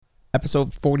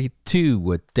Episode 42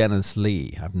 with Dennis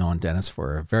Lee. I've known Dennis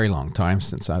for a very long time,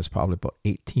 since I was probably about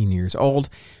 18 years old.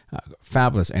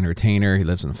 Fabulous entertainer. He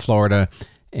lives in Florida.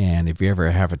 And if you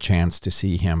ever have a chance to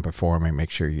see him performing,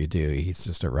 make sure you do. He's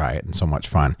just a riot and so much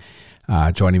fun.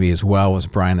 Joining me as well was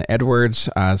Brian Edwards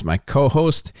as my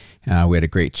co-host. We had a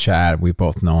great chat. We've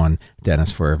both known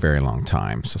Dennis for a very long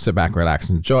time. So sit back, relax,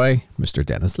 and enjoy Mr.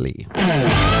 Dennis Lee.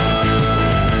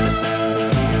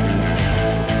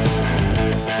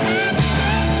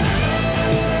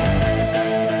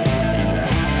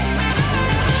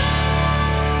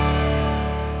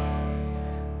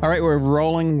 All right, we're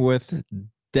rolling with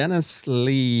Dennis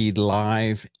Lee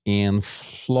live in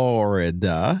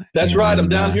Florida. That's right. I'm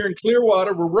down here in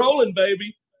Clearwater. We're rolling,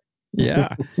 baby.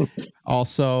 Yeah.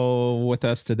 Also with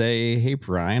us today, hey,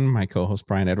 Brian, my co-host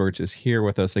Brian Edwards is here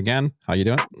with us again. How you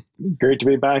doing? Great to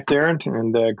be back, Darren,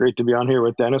 and great to be on here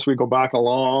with Dennis. We go back a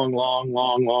long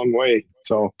way.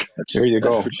 So there you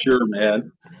go. For sure,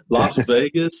 man. Las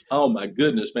Vegas. Oh my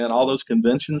goodness, man! All those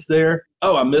conventions there.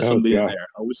 Oh, I miss them being there.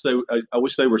 I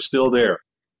wish they were still there.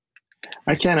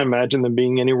 I can't imagine them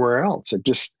being anywhere else.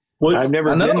 I've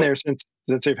never been there since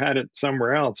they've had it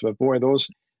somewhere else. But boy, those,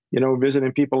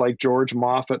 visiting people like George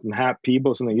Moffat and Hap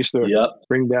Peebles, and they used to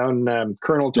bring down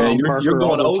Colonel Tom Parker. You're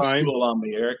going all old the time. School on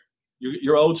me, Eric.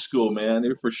 You're old school, man.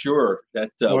 You're for sure. That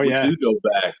we do go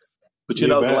back. But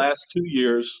the last 2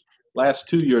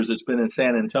 years it's been in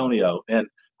San Antonio, and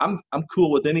I'm cool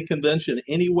with any convention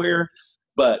anywhere,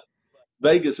 but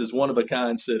Vegas is one of a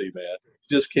kind city, man. You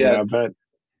just can't. Yeah, I bet.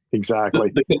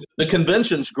 Exactly. The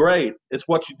convention's great. It's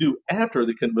what you do after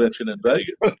the convention in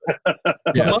Vegas.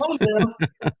 Yes. Come on, man.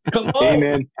 Come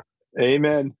on.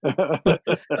 Amen.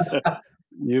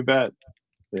 You bet.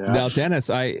 Yeah. Now, Dennis,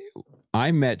 I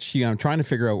met you. I'm trying to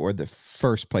figure out where the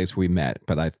first place we met,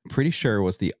 but I'm pretty sure it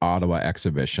was the Ottawa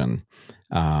exhibition.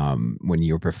 When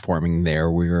you were performing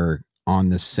there, we were on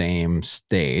the same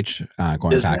stage,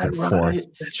 going back and forth.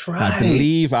 That's right. I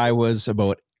believe I was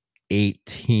about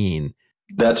 18.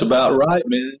 That's about right,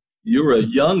 man. You were a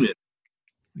youngin'.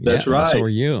 That's right. So were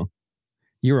you.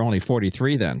 You were only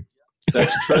 43 then.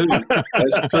 That's true.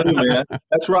 That's true, man.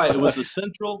 That's right. It was the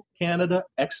Central Canada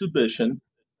exhibition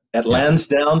at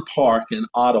Lansdowne Park in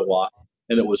Ottawa,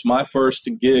 and it was my first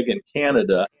gig in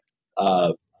Canada.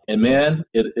 And man,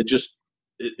 it just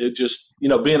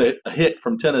being a hit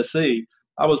from Tennessee,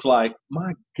 I was like,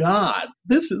 my God,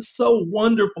 this is so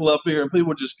wonderful up here. And people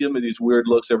would just give me these weird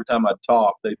looks every time I'd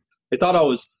talk. They thought I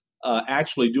was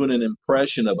actually doing an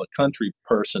impression of a country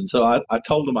person. So I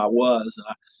told them I was, and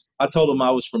I told them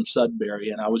I was from Sudbury,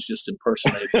 and I was just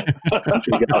impersonating a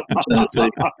country guy from Tennessee.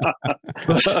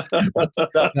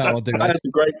 I had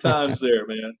some great times there,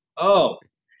 man. Oh.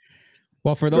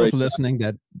 Well, for those listening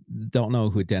that don't know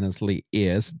who Dennis Lee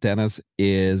is, Dennis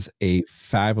is a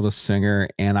fabulous singer,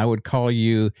 and I would call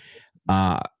you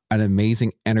an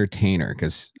amazing entertainer,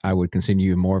 because I would consider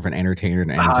you more of an entertainer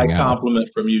than anything else. High compliment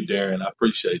from you, Darren. I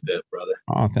appreciate that, brother.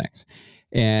 Oh, thanks.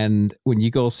 And when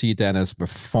you go see Dennis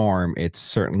perform, it's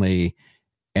certainly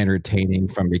entertaining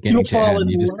from beginning to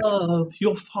end.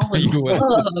 You'll fall in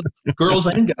love. Girls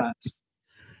and guys.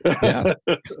 Yes.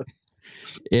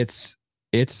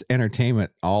 It's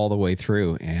entertainment all the way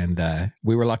through, and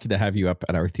we were lucky to have you up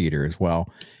at our theater as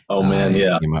well. Oh man,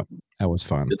 yeah, that was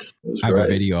fun. It was I have a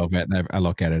video of it, and I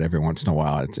look at it every once in a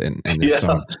while. And there's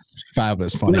some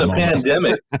fabulous funny in a moments.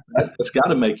 Pandemic, that's got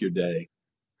to make your day.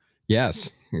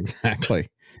 Yes, exactly.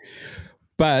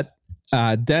 But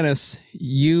Dennis,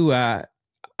 you, I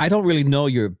don't really know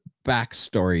your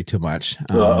backstory too much.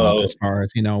 As far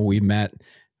as we met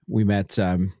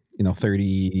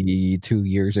 32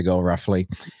 years ago, roughly.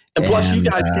 And plus, you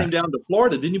guys came down to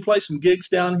Florida. Didn't you play some gigs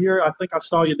down here? I think I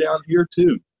saw you down here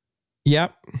too.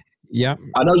 Yep. I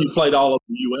know you played all over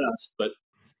the U.S., but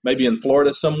maybe in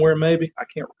Florida somewhere, maybe? I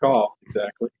can't recall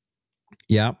exactly.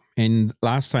 Yeah. And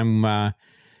last time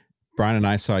Brian and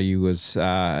I saw you was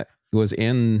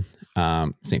in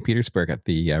St. Petersburg at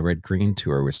the Red Green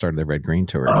Tour. We started the Red Green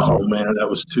Tour. Oh, man, that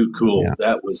was too cool. Yeah.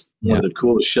 That was one of the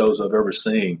coolest shows I've ever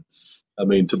seen. I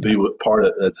mean, to be part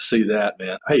of to see that,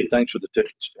 man. Hey, thanks for the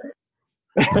tickets,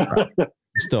 Darren.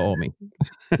 You still owe me.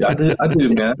 Yeah, I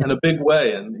do, man, in a big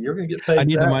way, and you're going to get paid back. I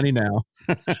need the money now.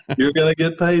 You're going to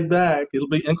get paid back. It'll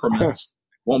be increments.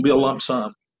 Won't be a lump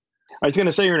sum. I was going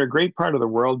to say, you're in a great part of the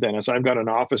world, Dennis. I've got an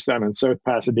office down in South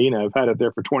Pasadena. I've had it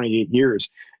there for 28 years,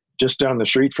 just down the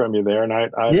street from you there. And I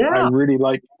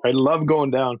love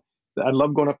going down. I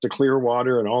love going up to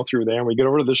Clearwater and all through there. And we get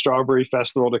over to the Strawberry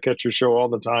Festival to catch your show all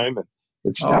the time. And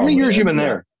how many years you been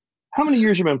there? How many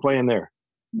years you been playing there?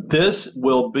 This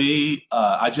will be,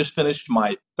 I just finished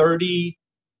my 33rd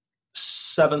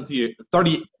 38th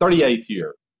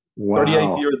year. Wow.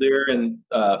 38th year there, and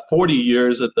 40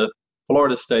 years at the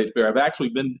Florida State Fair. I've actually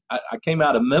been, I came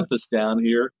out of Memphis down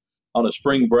here on a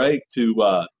spring break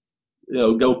to,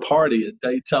 go party at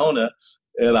Daytona.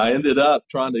 And I ended up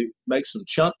trying to make some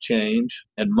chump change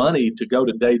and money to go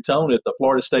to Daytona at the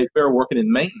Florida State Fair working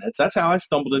in maintenance. That's how I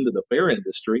stumbled into the fair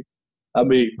industry. I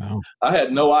mean, wow. I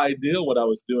had no idea what I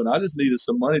was doing. I just needed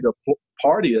some money to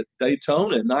party at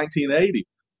Daytona in 1980.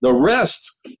 The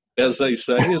rest, as they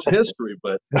say, is history.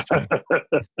 But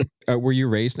were you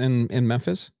raised in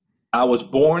Memphis? I was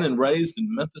born and raised in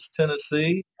Memphis,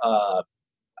 Tennessee.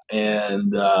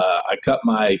 And I cut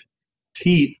my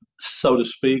teeth, so to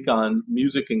speak, on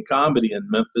music and comedy in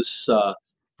Memphis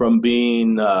from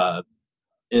being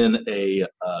in a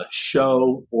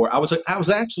show, or I was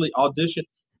actually auditioned.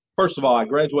 First of all, I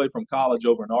graduated from college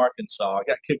over in Arkansas. I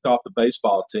got kicked off the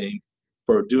baseball team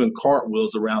for doing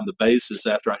cartwheels around the bases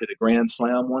after I hit a grand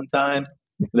slam one time.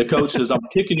 And the coach says, "I'm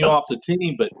kicking you off the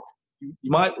team, but you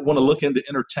might want to look into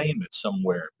entertainment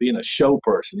somewhere, being a show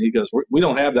person." He goes, "We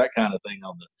don't have that kind of thing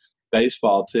on the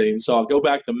baseball team." So I'll go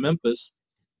back to Memphis,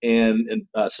 and in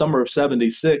summer of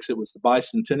 '76, it was the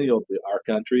bicentennial of our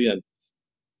country, and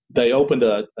they opened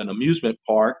an amusement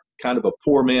park, kind of a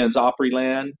poor man's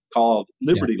Opryland, called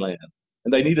Libertyland,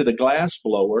 and they needed a glass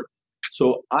blower.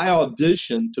 So I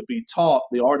auditioned to be taught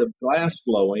the art of glass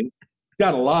blowing.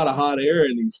 Got a lot of hot air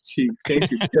in these cheeks, can't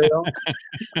you tell?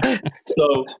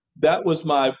 So that was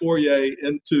my foray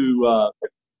into,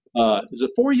 is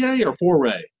it foray or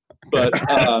foray? But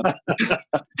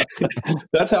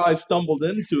that's how I stumbled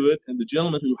into it. And the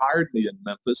gentleman who hired me in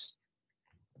Memphis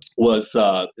was,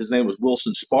 his name was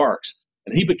Wilson Sparks,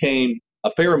 and he became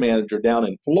a fair manager down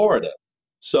in Florida.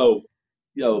 So,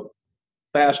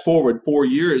 fast forward 4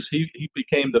 years, he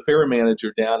became the fair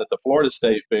manager down at the Florida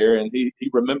State Fair, and he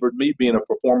remembered me being a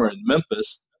performer in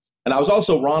Memphis. And I was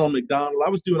also Ronald McDonald.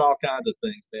 I was doing all kinds of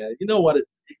things, man. You know what?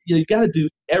 You got to do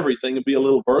everything and be a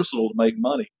little versatile to make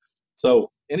money.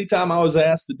 So anytime I was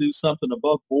asked to do something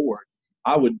above board,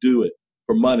 I would do it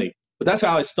for money. But that's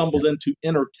how I stumbled into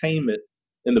entertainment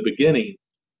in the beginning.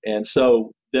 And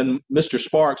so then Mr.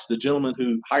 Sparks, the gentleman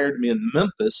who hired me in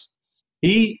Memphis,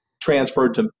 he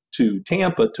transferred to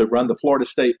Tampa to run the Florida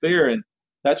State Fair. And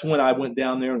that's when I went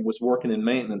down there and was working in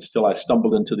maintenance till I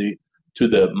stumbled into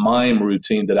the mime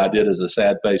routine that I did as a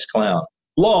sad-faced clown.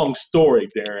 Long story,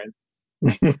 Darren.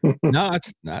 No,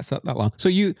 that's not that long. So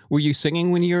were you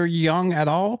singing when you were young at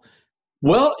all?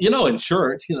 Well, in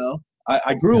church,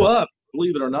 I grew up,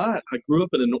 believe it or not, I grew up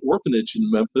in an orphanage in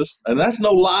Memphis, and that's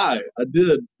no lie. I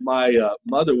did. My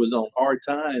mother was on hard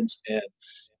times, and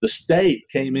the state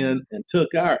came in and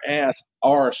took our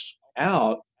arse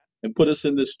out and put us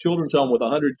in this children's home with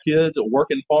 100 kids, a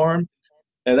working farm.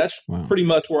 And that's pretty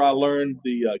much where I learned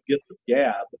the gift of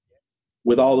gab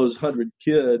with all those 100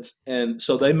 kids. And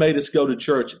so they made us go to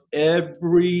church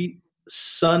every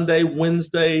Sunday,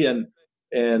 Wednesday, and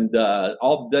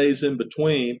all the days in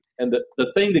between. And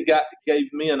the thing that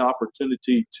gave me an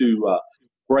opportunity to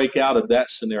break out of that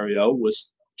scenario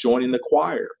was joining the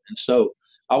choir. And so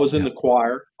I was in the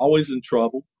choir, always in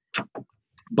trouble.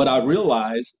 But I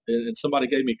realized, and somebody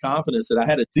gave me confidence, that I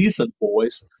had a decent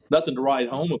voice, nothing to write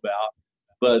home about.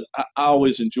 But I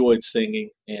always enjoyed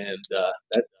singing, and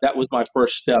that was my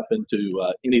first step into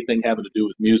anything having to do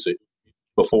with music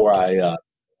before I,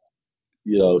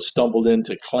 stumbled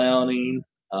into clowning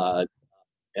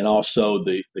and also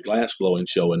the glass blowing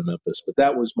show in Memphis. But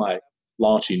that was my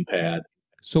launching pad.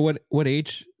 So what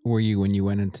age were you when you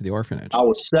went into the orphanage? I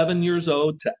was 7 years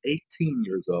old to 18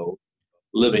 years old,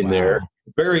 living there.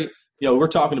 Very, we're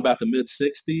talking about the mid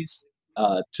 60s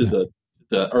to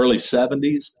the early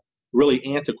 70s. Really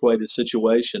antiquated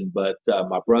situation, but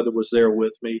my brother was there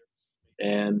with me.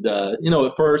 And,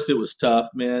 at first it was tough,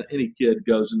 man. Any kid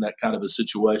goes in that kind of a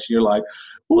situation. You're like,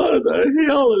 what the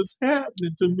hell is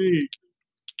happening to me?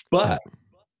 But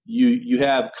you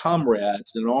have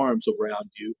comrades in arms around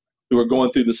you who are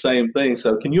going through the same thing.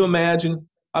 So can you imagine?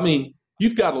 I mean,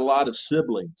 you've got a lot of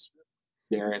siblings,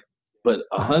 Darren, but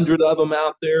 100 of them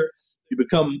out there, you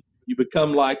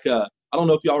become like, I don't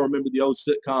know if y'all remember the old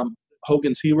sitcom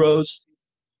Hogan's Heroes.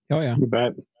 Oh yeah, you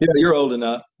bet. Yeah, you're old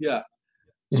enough. Yeah.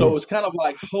 So it was kind of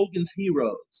like Hogan's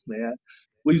Heroes, man.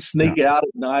 We sneak out at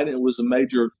night, and it was a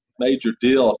major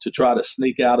deal to try to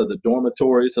sneak out of the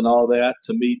dormitories and all that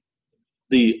to meet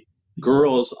the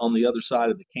girls on the other side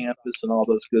of the campus and all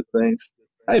those good things.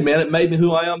 Hey, man, it made me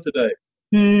who I am today.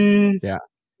 Yeah.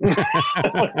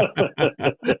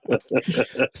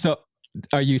 So,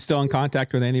 are you still in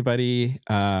contact with anybody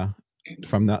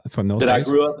from those days? I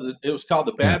grew up? It was called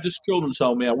the Baptist Children's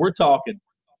Home, man. We're talking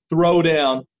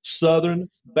throwdown Southern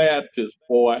Baptist,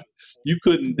 boy. You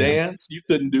couldn't dance. You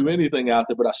couldn't do anything out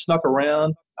there, but I snuck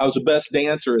around. I was the best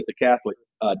dancer at the Catholic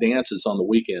dances on the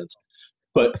weekends.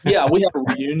 But yeah, we have a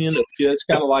reunion of kids,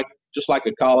 kind of like just like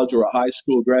a college or a high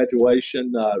school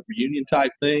graduation reunion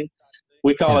type thing.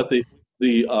 We call it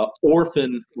the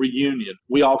orphan reunion.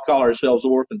 We all call ourselves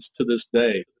orphans to this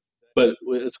day, but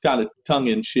it's kind of tongue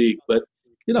in cheek. But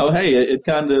hey, it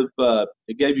kind of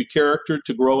it gave you character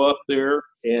to grow up there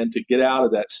and to get out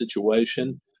of that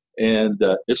situation, and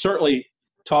it certainly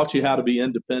taught you how to be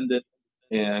independent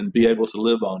and be able to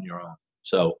live on your own.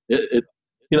 So if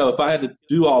I had to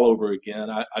do all over again,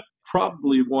 I'd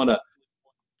probably want to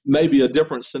maybe a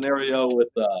different scenario with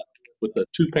a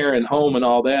 2-parent home and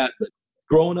all that. But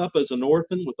growing up as an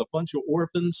orphan with a bunch of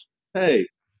orphans, hey,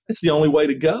 it's the only way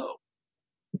to go.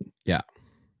 Yeah.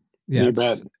 You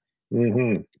bet.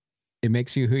 Mm-hmm. It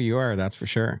makes you who you are. That's for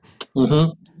sure.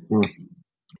 Mm-hmm.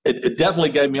 It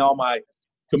definitely gave me all my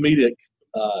comedic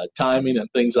timing and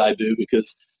things I do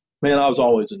because, man, I was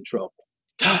always in trouble.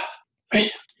 Man,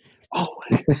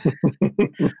 always.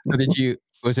 So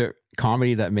was it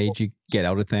comedy that made you get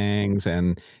out of things?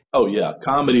 And oh yeah,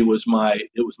 comedy was my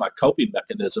coping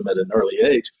mechanism at an early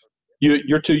age.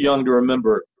 You're too young to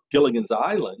remember Gilligan's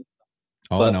Island,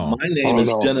 but no. My name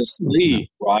is Dennis Lee,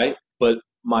 right? But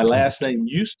my last name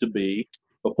used to be,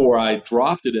 before I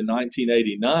dropped it in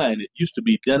 1989, it used to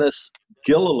be Dennis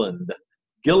Gilliland.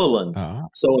 Uh-huh.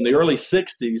 So in the early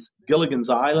 60s,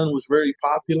 Gilligan's Island was very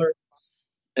popular.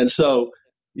 And so,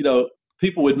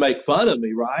 people would make fun of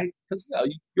me, right? Because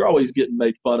you're always getting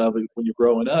made fun of when you're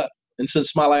growing up. And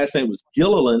since my last name was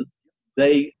Gilliland,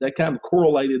 they kind of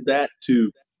correlated that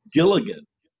to Gilligan.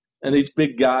 And these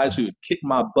big guys who would kick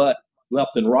my butt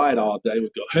left and right all day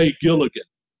would go, "Hey, Gilligan."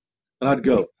 And I'd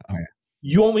go, "Oh, yeah.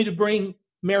 You want me to bring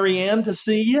Marianne to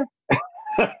see you?"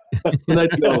 And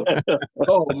they'd go,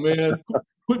 "Oh, man,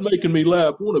 quit making me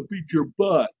laugh. I want to beat your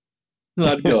butt." And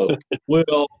I'd go,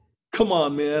 "Well, come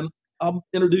on, man. I'll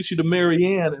introduce you to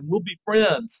Marianne and we'll be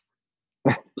friends."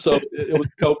 So it was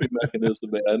a coping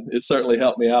mechanism, man. It certainly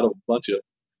helped me out of a bunch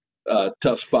of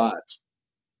tough spots.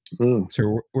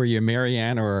 So were you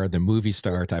Marianne or the movie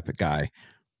star type of guy?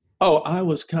 Oh, I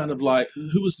was kind of like,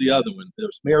 who was the other one? There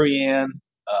was Marianne.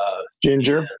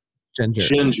 Ginger. I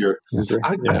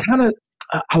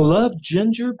love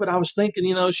Ginger, but I was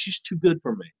thinking, she's too good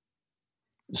for me.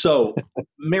 So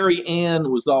Mary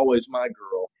Ann was always my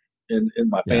girl in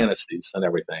my fantasies and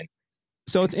everything.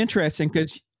 So it's interesting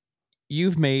because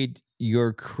you've made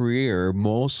your career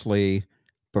mostly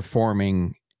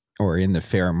performing or in the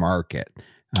fair market,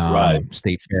 right?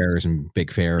 State fairs and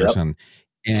big fairs, and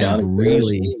County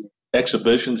really fairs,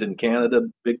 exhibitions in Canada,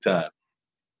 big time.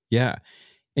 Yeah,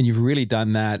 and you've really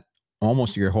done that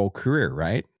almost your whole career,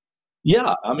 right?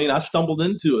 Yeah, I mean, I stumbled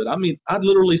into it. I mean, I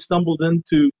literally stumbled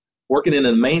into working in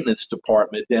a maintenance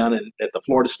department down at the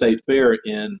Florida State Fair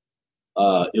in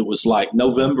it was like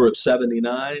November of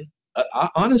 '79.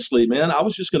 Honestly, man, I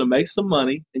was just going to make some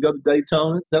money and go to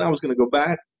Daytona. Then I was going to go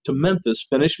back to Memphis,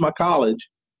 finish my college,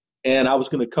 and I was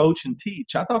going to coach and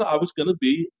teach. I thought I was going to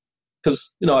be,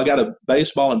 because, I got a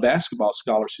baseball and basketball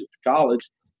scholarship to college.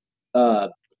 I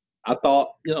thought,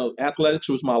 athletics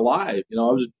was my life. I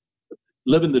was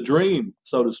living the dream,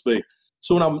 so to speak.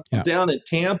 So when I'm down in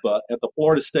Tampa at the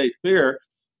Florida State Fair,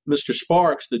 Mr.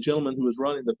 Sparks, the gentleman who was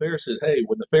running the fair, said, "Hey,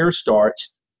 when the fair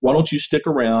starts, why don't you stick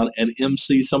around and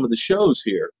MC some of the shows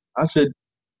here?" I said,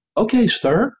 "Okay,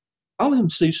 sir, I'll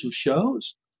MC some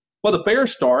shows." Well, the fair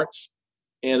starts,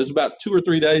 and it's about 2 or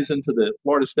 3 days into the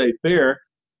Florida State Fair.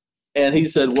 And he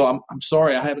said, "Well, I'm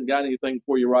sorry, I haven't got anything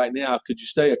for you right now. Could you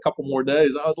stay a couple more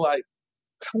days?" I was like,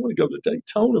 "I want to go to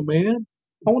Daytona, man.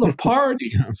 I want to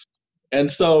party." And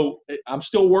so I'm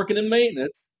still working in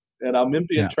maintenance, and I'm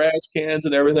emptying trash cans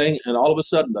and everything. And all of a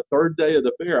sudden, the third day of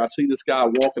the fair, I see this guy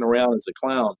walking around as a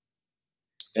clown.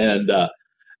 And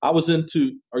I was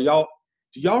into. Do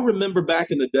y'all remember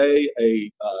back in the day a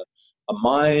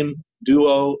mime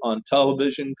duo on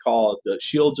television called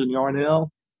Shields and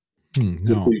Yarnell?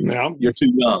 No. You're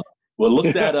too young. Well,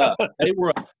 look that up.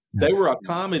 They were a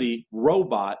comedy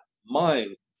robot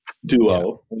mime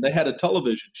duo, and they had a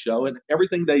television show, and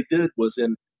everything they did was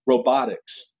in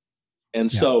robotics.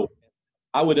 And so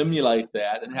I would emulate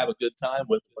that and have a good time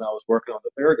with when I was working on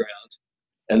the fairgrounds.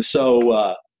 And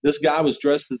so this guy was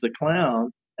dressed as a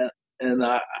clown, and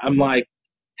I'm like,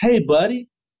 "Hey, buddy."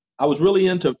 I was really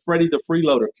into Freddy the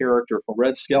Freeloader character from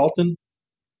Red Skelton.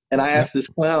 And I asked this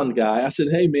clown guy, I said,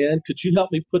 "Hey, man, could you help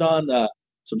me put on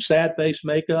some sad face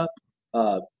makeup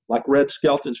like Red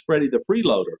Skelton's Freddy the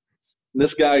Freeloader?" And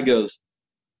this guy goes,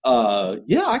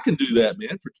 "Yeah, I can do that,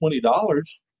 man, for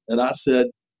 $20. And I said,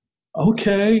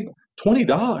 Okay,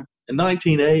 $20 in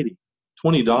 1980.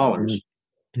 $20.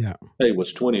 Yeah. Hey,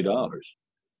 was $20,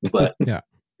 but Yeah.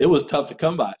 it was tough to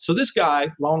come by. So this guy,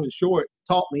 long and short,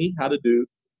 taught me how to do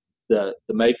the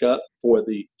makeup for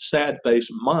the sad face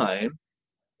mime.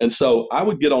 And so I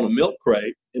would get on a milk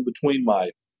crate in between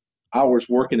my hours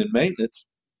working in maintenance,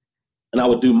 and I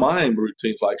would do mime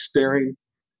routines like staring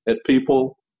at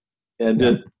people and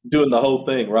Yeah. then doing the whole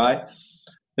thing, right?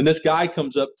 And this guy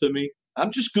comes up to me.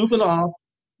 I'm just goofing off,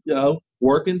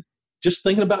 working, just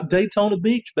thinking about Daytona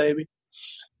Beach, baby.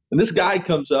 And this guy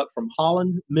comes up from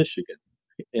Holland, Michigan.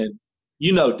 And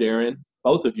Darren,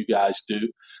 both of you guys do,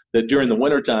 that during the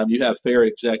wintertime, you have fair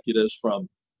executives from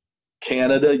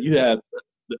Canada. You have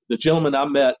the gentleman I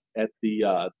met at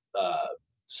the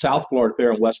South Florida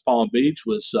Fair in West Palm Beach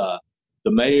was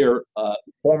the mayor,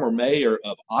 former mayor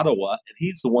of Ottawa, and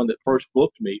he's the one that first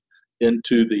booked me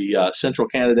into the Central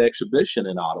Canada Exhibition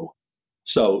in Ottawa.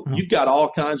 So you've got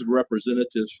all kinds of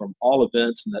representatives from all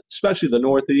events, and especially the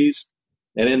Northeast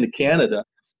and into Canada,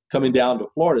 coming down to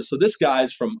Florida. So this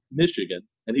guy's from Michigan,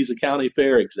 and he's a county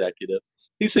fair executive.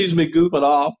 He sees me goofing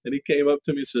off, and he came up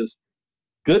to me and says,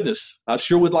 "Goodness, I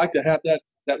sure would like to have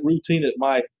that routine at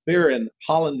my fair in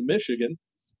Holland, Michigan."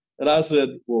 And I said,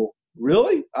 "Well,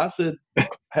 really?" I said, I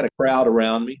had a crowd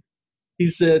around me. He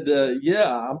said,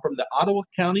 "Yeah, I'm from the Ottawa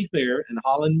County Fair in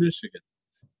Holland, Michigan."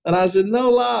 And I said, "No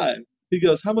lie." He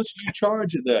goes, "How much do you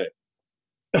charge a day?"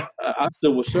 I said,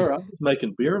 "Well, sir, I'm just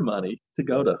making beer money to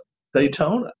go to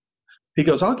Daytona." He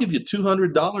goes, "I'll give you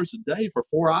 $200 a day for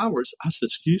 4 hours." I said,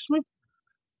 "Excuse me?"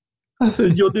 I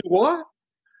said, "You'll do what?"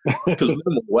 Because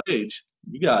minimum wage,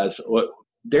 you guys,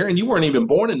 Darren, you weren't even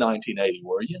born in 1980,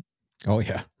 were you? Oh,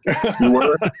 yeah. You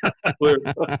were?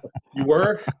 You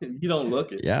were? You don't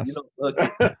look it. Yes. You don't look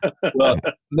it. Well,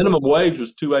 minimum wage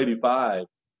was $2.85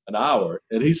 an hour.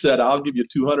 And he said, "I'll give you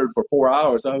 200 for 4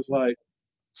 hours." I was like,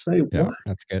 "Say Yeah, what?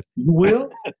 that's good. You will?"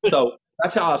 So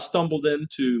that's how I stumbled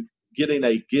into getting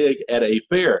a gig at a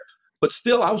fair. But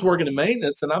still, I was working in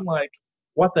maintenance, and I'm like,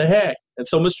 what the heck? And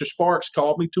so Mr. Sparks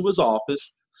called me to his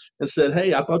office and said,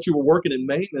 "Hey, I thought you were working in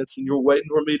maintenance and you were waiting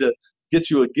for me to get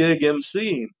you a gig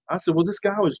emceeing." I said, "Well, this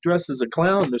guy was dressed as a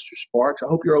clown, Mr. Sparks. I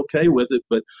hope you're okay with it."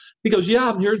 But he goes, "Yeah,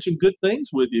 I'm hearing some good things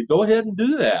with you. Go ahead and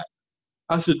do that."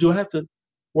 I said, "Do I have to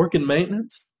work in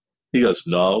maintenance?" He goes,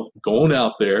 "No, go on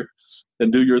out there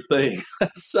and do your thing."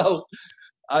 So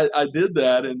I did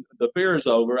that, and the fair is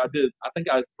over. I think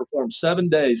I performed 7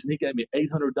 days, and he gave me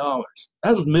 $800.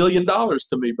 That was $1 million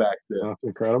to me back then. That's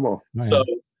incredible. So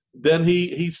then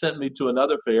he sent me to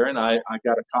another fair, and I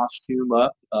got a costume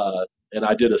up, and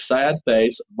I did a sad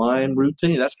face mime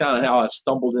routine. That's kind of how I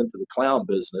stumbled into the clown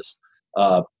business,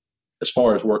 as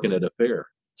far as working at a fair.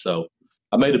 So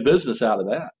I made a business out of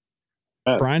that.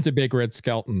 Brian's a big Red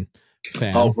Skelton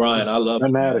fan. Oh, Brian, I love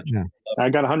him. Yeah. I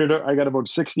got about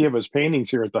 60 of his paintings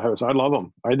here at the house. I love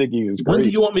him. I think he is great. When do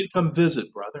you want me to come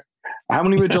visit, brother? How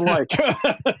many would you like?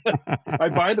 I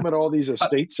buy them at all these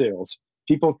estate sales.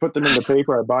 People put them in the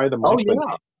paper. I buy them. Oh,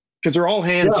 yeah. Because they're all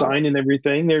hand signed and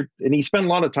everything. And he spent a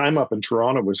lot of time up in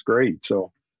Toronto. It was great.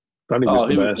 So I thought he was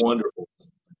the best. Was wonderful.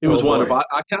 He was wonderful.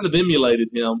 I kind of emulated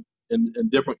him in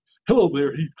different. "Hello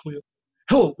there, Heathcliff.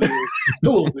 Hello there.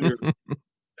 Hello there.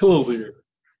 Hello there."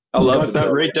 I love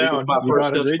that right down. My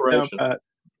first inspiration. Right down,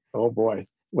 oh boy.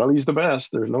 Well, he's the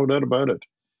best. There's no doubt about it.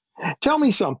 Tell me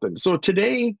something. So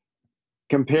today,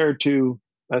 compared to,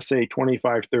 let's say,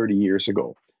 25, 30 years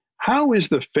ago, how is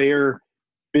the fair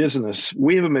business?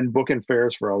 We haven't been booking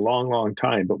fairs for a long, long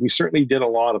time, but we certainly did a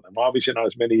lot of them. Obviously not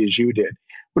as many as you did.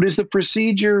 But is the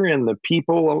procedure and the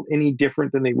people any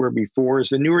different than they were before? Is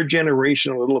the newer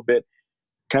generation a little bit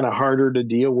kind of harder to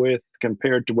deal with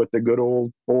compared to what the good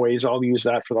old boys, I'll use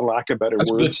that for the lack of better words?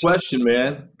 That's a good question,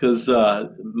 man, because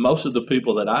most of the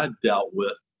people that I've dealt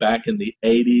with back in the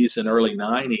 80s and early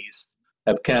 90s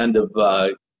have kind of,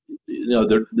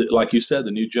 like you said,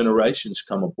 the new generations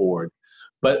come aboard.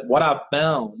 But what I've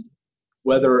found,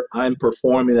 whether I'm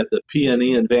performing at the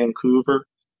PNE in Vancouver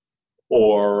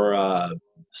or,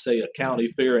 say, a county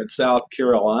fair in South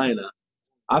Carolina,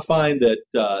 I find that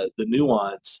the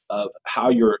nuance of how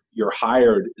you're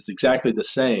hired is exactly the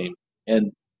same.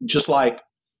 And just like,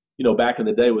 back in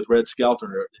the day with Red Skelton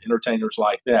or entertainers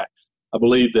like that, I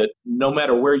believe that no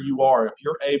matter where you are, if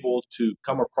you're able to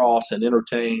come across and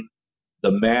entertain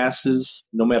the masses,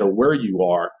 no matter where you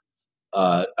are,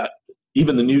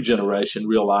 even the new generation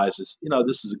realizes,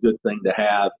 this is a good thing to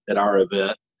have at our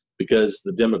event because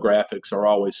the demographics are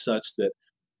always such that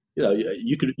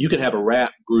you can have a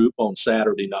rap group on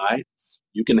Saturday night.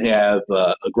 You can have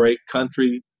a great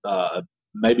country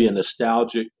maybe a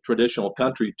nostalgic traditional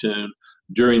country tune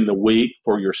during the week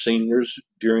for your seniors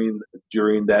during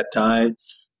that time,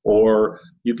 or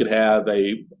you could have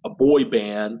a boy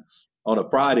band on a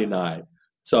Friday night.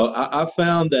 So I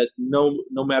found that no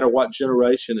matter what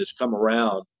generation has come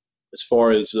around, as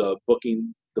far as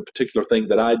booking the particular thing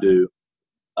that I do,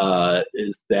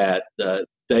 is that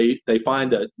they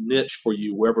find a niche for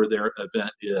you wherever their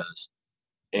event is.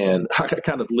 And I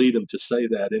kind of lead them to say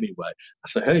that anyway. I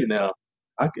say, hey, now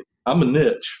I'm a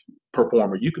niche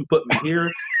performer. You can put me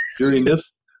here during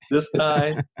this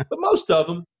time. But most of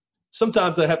them,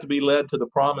 sometimes they have to be led to the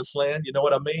promised land. You know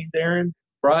what I mean, Darren,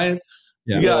 Brian?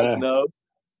 Yeah. You guys know.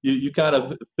 You kind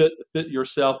of fit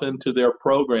yourself into their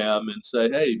program and say,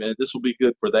 hey, man, this will be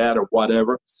good for that or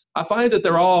whatever. I find that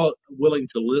they're all willing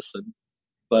to listen,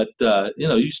 but,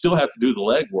 you still have to do the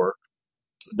legwork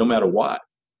no matter what.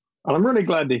 I'm really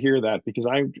glad to hear that, because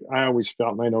I always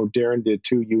felt, and I know Darren did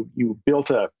too, you built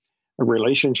a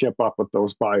relationship up with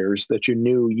those buyers that you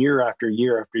knew year after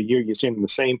year after year. You seen them in the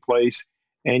same place,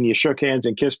 and you shook hands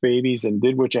and kissed babies and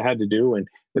did what you had to do. And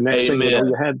the next thing you know,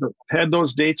 you had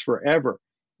those dates forever.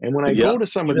 And when I go to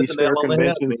some of these fair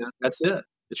conventions, that's it.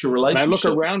 It's your relationship. And I look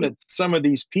around at some of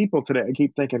these people today, I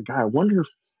keep thinking, God, I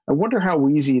wonder how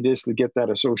easy it is to get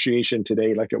that association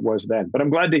today like it was then. But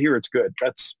I'm glad to hear it's good.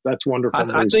 That's wonderful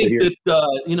news I think to hear.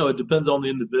 that it depends on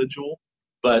the individual,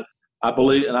 but I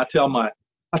believe, and I tell my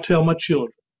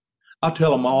children, I tell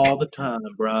them all the time,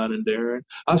 Brian and Darren,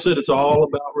 I said it's all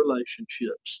about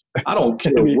relationships. I don't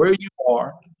care where you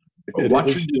are or what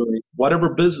you're doing,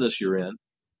 whatever business you're in.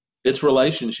 It's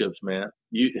relationships, man.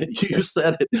 You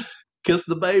said it. Kiss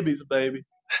the babies, baby.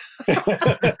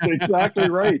 That's exactly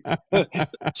right.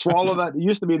 Swallow that. It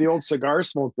used to be the old cigar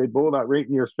smoke. They'd blow that right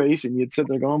in your face, and you'd sit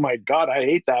there going, "Oh my God, I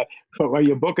hate that." But while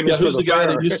you're booking, who's the guy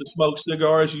that used to smoke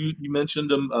cigars? You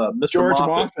mentioned him, Mr. George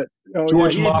Moffat. Oh,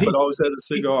 George Moffat always had a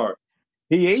cigar.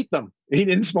 He ate them. He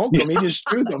didn't smoke them. He just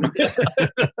chewed them.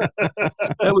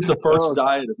 That was the first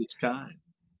diet of its kind.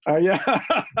 Yeah,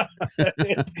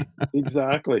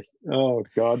 exactly. Oh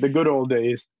God, the good old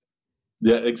days.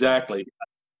 Yeah, exactly.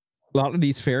 A lot of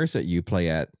these fairs that you play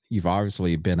at, you've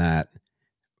obviously been at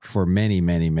for many,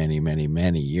 many, many, many,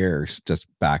 many years, just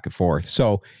back and forth.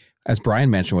 So, as Brian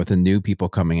mentioned, with the new people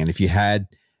coming in, if you had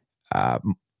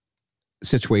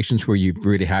situations where you've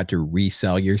really had to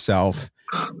resell yourself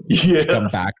to come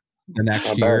back the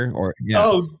next year, or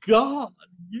oh God,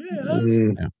 yes.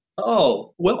 Yeah.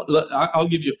 Oh, well, I'll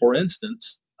give you, for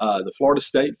instance, the Florida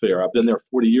State Fair. I've been there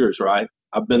 40 years, right?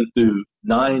 I've been through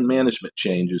 9 management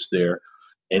changes there.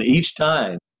 And each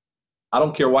time, I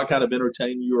don't care what kind of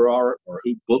entertainer you are or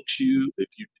who books you, if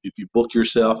you book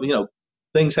yourself,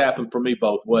 things happen for me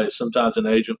both ways. Sometimes an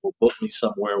agent will book me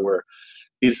somewhere where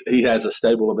he has a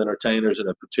stable of entertainers in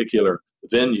a particular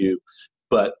venue.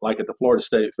 But like at the Florida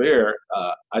State Fair,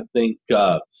 I think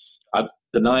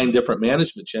the 9 different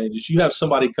management changes, you have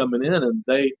somebody coming in and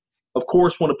they, of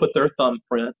course, want to put their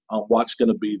thumbprint on what's going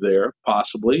to be there,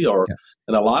 possibly.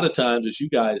 And a lot of times, as you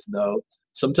guys know,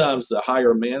 sometimes the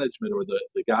higher management or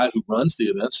the guy who runs the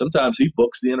event, sometimes he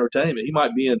books the entertainment. He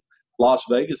might be in Las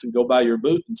Vegas and go by your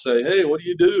booth and say, hey, what do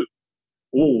you do?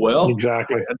 Oh, well,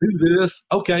 exactly. I do this.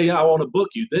 Okay, yeah, I want to book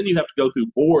you. Then you have to go through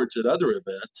boards at other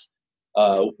events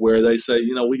where they say,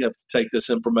 we have to take this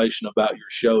information about your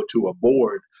show to a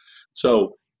board.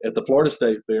 So at the Florida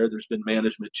State Fair, there's been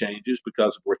management changes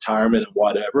because of retirement and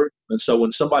whatever. And so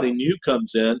when somebody new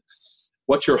comes in,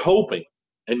 what you're hoping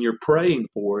and you're praying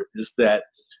for is that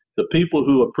the people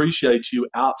who appreciate you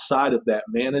outside of that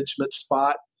management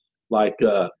spot, like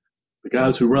the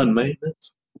guys who run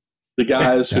maintenance, the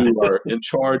guys who are in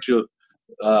charge of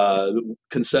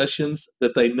concessions,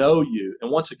 that they know you. And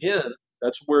once again,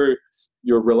 that's where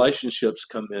your relationships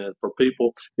come in for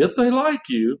people. If they like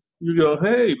you, you go,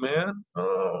 hey, man,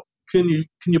 can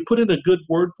you put in a good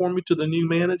word for me to the new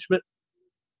management?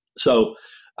 So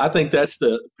I think that's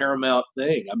the paramount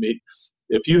thing. I mean,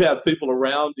 if you have people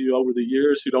around you over the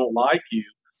years who don't like you,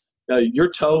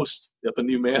 you're toast if a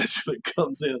new management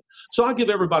comes in. So I give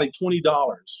everybody $20.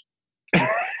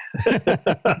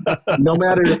 No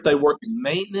matter if they work in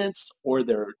maintenance or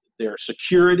their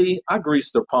security, I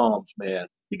grease their palms, man.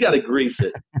 You got to grease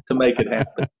it to make it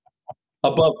happen.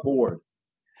 Above board.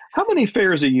 How many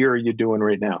fairs a year are you doing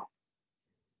right now?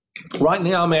 Right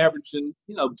now, I'm averaging,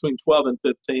 between 12 and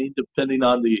 15, depending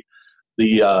on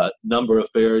the number of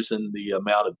fairs and the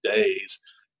amount of days.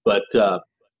 But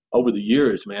over the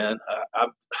years, man,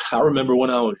 I remember when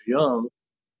I was young,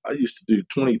 I used to do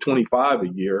 20, 25 a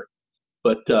year.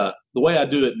 But the way I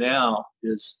do it now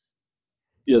is,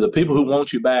 the people who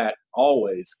want you back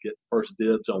always get first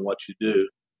dibs on what you do.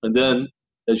 And then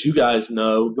as you guys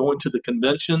know, going to the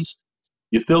conventions,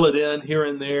 you fill it in here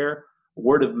and there,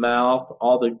 word of mouth,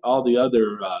 all the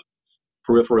other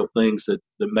peripheral things that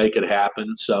make it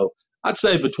happen. So I'd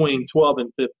say between 12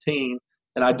 and 15,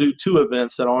 and I do 2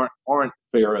 events that aren't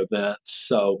fair events.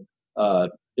 So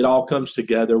it all comes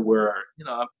together where,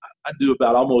 I do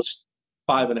about almost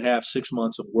 5.5, 6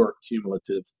 months of work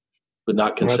cumulative, but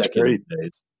not consecutive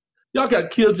days. Y'all got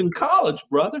kids in college,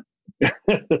 brother. Let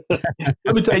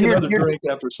me take another drink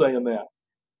after saying that.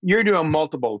 You're doing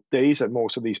multiple days at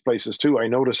most of these places too. I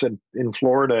noticed in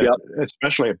Florida,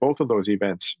 especially at both of those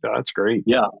events. That's great.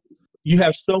 Yeah. You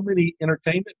have so many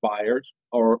entertainment buyers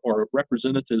or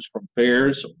representatives from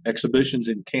fairs, exhibitions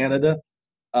in Canada,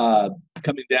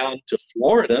 coming down to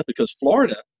Florida, because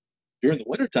Florida, during the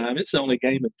wintertime, it's the only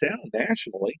game in town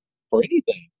nationally for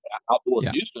anything, outdoor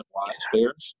amusement-wise,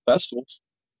 fairs, festivals.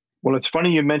 Well, it's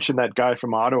funny you mentioned that guy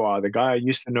from Ottawa. The guy I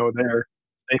used to know there,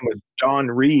 his name was John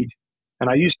Reed, and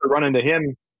I used to run into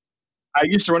him.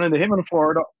 In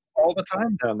Florida all the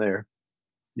time down there,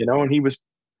 and he was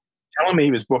telling me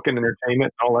he was booking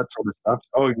entertainment and all that sort of stuff.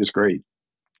 Oh, he was great.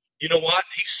 You know what?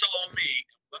 He saw me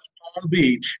in West Palm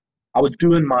Beach. I was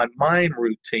doing my mime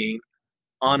routine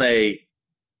on a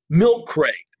milk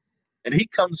crate, and he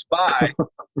comes by, and I'm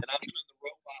doing the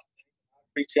robot thing. I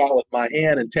reach out with my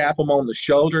hand and tap him on the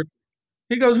shoulder.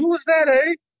 He goes, "Who was that,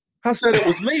 eh?" I said, "It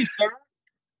was me, sir."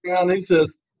 And he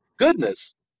says,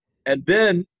 "Goodness." And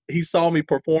then he saw me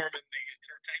perform in the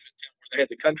entertainment tent where they had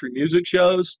the country music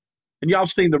shows. And y'all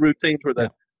have seen the routines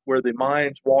where the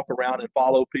mimes walk around and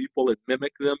follow people and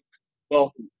mimic them.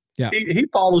 Well, he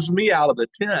follows me out of the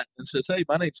tent and says, "Hey,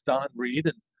 my name's Don Reed."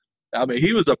 And I mean,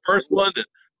 he was the first one to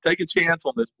take a chance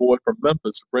on this boy from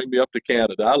Memphis to bring me up to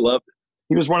Canada. I loved it.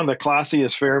 He was one of the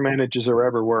classiest fair managers there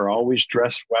ever were. Always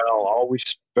dressed well,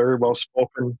 always very well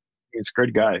spoken. He's a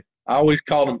good guy. I always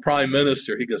called him Prime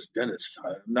Minister. He goes, "Dennis,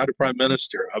 I'm not a Prime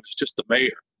Minister. I was just the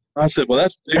mayor." I said, "Well,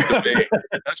 that's big to me.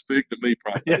 That's big to me,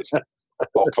 Prime Minister."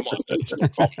 "Oh, come on, Dennis.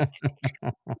 Don't call me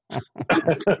Prime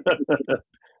Minister."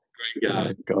 Great guy.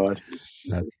 Oh, God.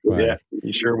 Yeah,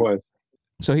 he sure was.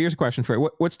 So here's a question for you.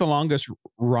 What's the longest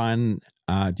run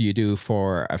do you do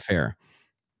for a fair?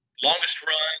 Longest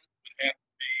run would have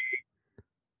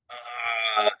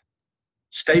to be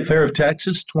State Fair of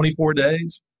Texas, 24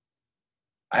 days.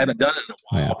 I haven't done it in a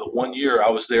while, but one year I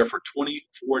was there for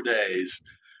 24 days.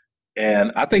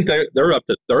 And I think they're up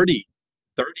to 30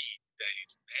 days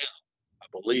now, I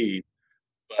believe.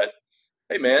 But,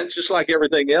 hey, man, it's just like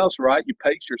everything else, right? You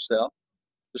pace yourself.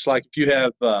 Just like if you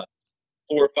have 4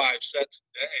 or 5 sets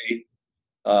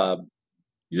a day,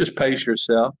 you just pace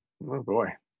yourself. Oh, boy.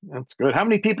 That's good. How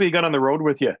many people you got on the road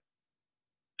with you?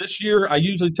 This year, I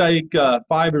usually take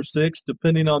 5 or 6,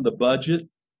 depending on the budget.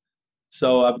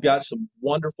 So I've got some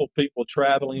wonderful people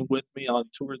traveling with me on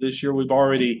tour this year. We've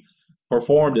already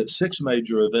performed at 6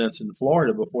 major events in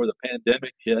Florida before the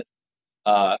pandemic hit.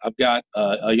 I've got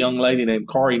a young lady named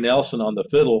Corey Nelson on the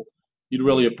fiddle. You'd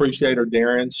really appreciate her,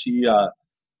 Darren. She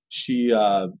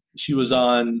was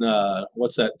on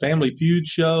what's that, Family Feud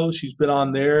show? She's been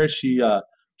on there. She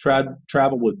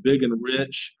traveled with Big and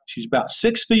Rich. She's about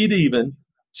 6 feet even.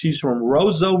 She's from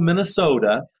Roseau,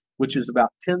 Minnesota, which is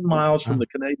about 10 miles from the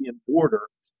Canadian border.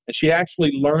 And she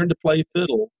actually learned to play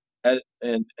fiddle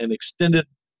and extended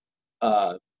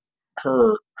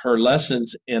her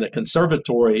lessons in a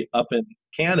conservatory up in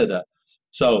Canada.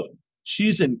 So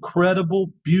she's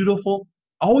incredible, beautiful.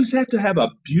 Always have to have a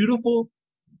beautiful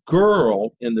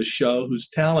girl in the show who's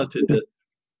talented to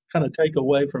kind of take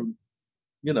away from,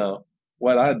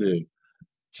 what I do.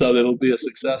 So that it'll be a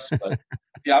success. But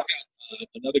yeah, I've got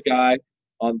another guy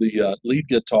on the lead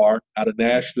guitar out of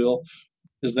Nashville.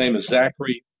 His name is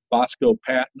Zachary Bosco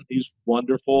Patton. He's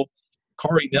wonderful.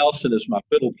 Corey Nelson is my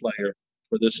fiddle player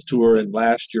for this tour and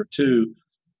last year too.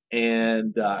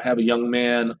 And I have a young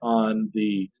man on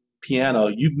the piano.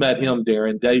 You've met him,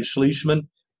 Darren, Dave Schleishman.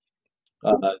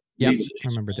 He's I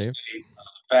remember Dave. A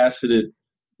faceted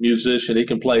musician. He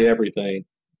can play everything.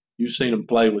 You've seen him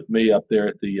play with me up there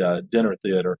at the dinner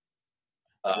theater.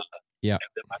 And then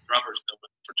my drummer's been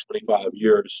with me for 25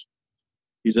 years.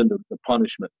 He's into the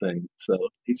punishment thing, so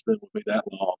he's been with me that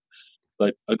long.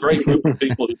 But a great group of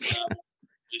people who travel.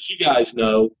 As you guys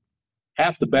know,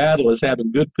 half the battle is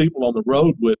having good people on the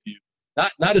road with you.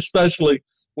 Not especially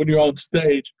when you're on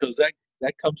stage, because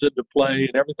that comes into play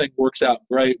and everything works out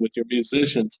great with your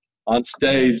musicians on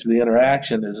stage. The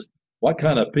interaction is, what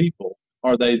kind of people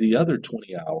are they the other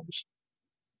 20 hours?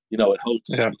 At hotels.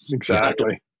 Yeah,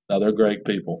 exactly. No, they're great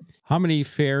people. How many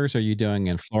fairs are you doing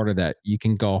in Florida that you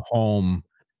can go home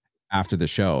after the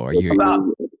show?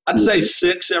 I'd say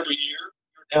 6 every year,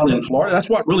 down in Florida. That's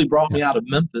what really brought me out of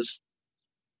Memphis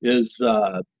is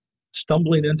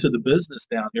stumbling into the business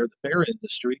down here, the fair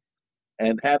industry,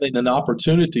 and having an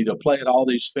opportunity to play at all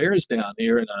these fairs down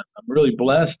here. And I'm really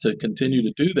blessed to continue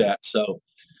to do that. So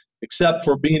except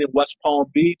for being in West Palm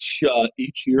Beach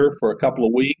each year for a couple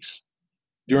of weeks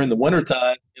during the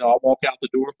wintertime, I'll walk out the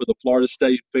door for the Florida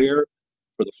State Fair,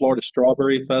 for the Florida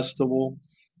Strawberry Festival,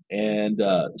 and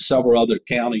several other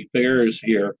county fairs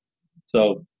here.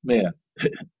 So, man,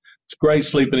 it's great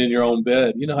sleeping in your own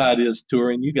bed. You know how it is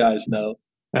touring. You guys know.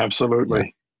 Absolutely.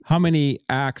 Yeah. How many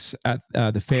acts at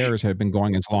the fairs have been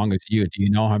going as long as you? Do you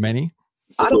know how many?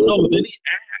 I don't know of any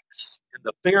acts in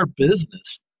the fair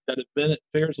business that have been at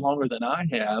fairs longer than I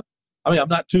have. I mean, I'm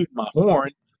not tooting my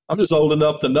horn. I'm just old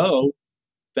enough to know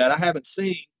that I haven't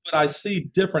seen, but I see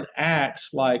different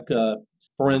acts like,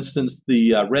 for instance,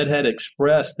 the Redhead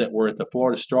Express that were at the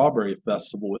Florida Strawberry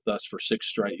Festival with us for 6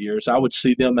 straight years. I would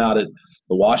see them out at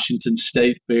the Washington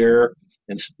State Fair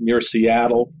and near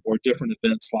Seattle or different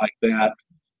events like that.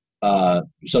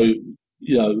 So,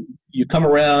 you come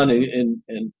around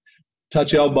and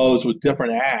touch elbows with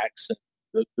different acts.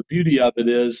 And the beauty of it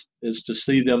is to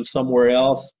see them somewhere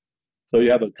else. So you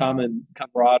have a common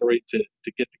camaraderie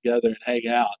to get together and hang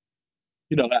out.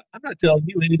 I'm not telling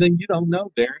you anything you don't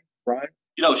know, Darren, right?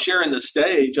 Sharing the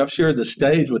stage, I've shared the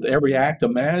stage with every act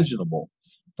imaginable,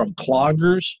 from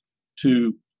cloggers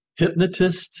to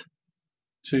hypnotists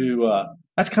to,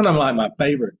 that's kind of like my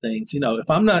favorite things. If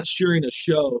I'm not sharing a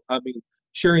show,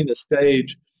 sharing the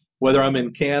stage, whether I'm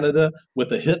in Canada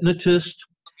with a hypnotist,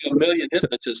 a million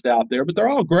hypnotists out there, but they're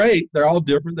all great. They're all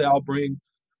different. They all bring,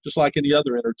 just like any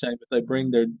other entertainment, they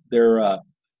bring their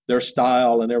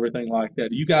style and everything like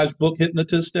that. Do you guys book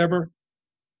hypnotists ever?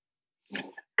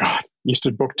 God, used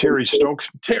to book Terry Stokes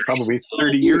probably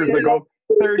 30 years ago.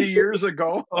 30 years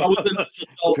ago.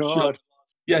 God.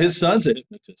 Yeah, his son's a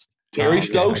hypnotist. Terry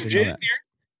Stokes Jr.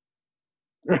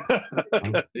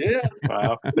 Yeah.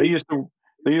 Wow. They used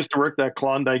to work that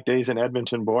Klondike Days in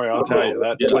Edmonton. Boy, I'll tell you,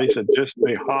 that place had just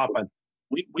been hopping.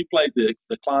 We played the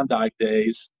Klondike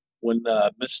Days when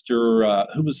Mr.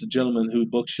 Who was the gentleman who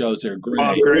booked shows there? Gray.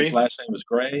 Bob Gray. His last name was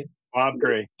Gray. Bob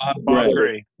Gray. Bob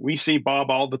Gray. We see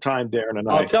Bob all the time, Darren and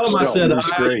I. I'll tell him I said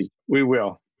he's great. We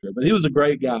will. But he was a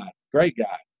great guy. Great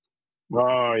guy.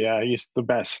 Oh, yeah. He's the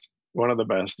best. One of the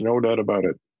best. No doubt about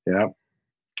it. Yeah.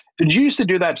 Did you used to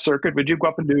do that circuit? Would you go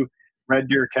up and do Red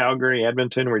Deer, Calgary,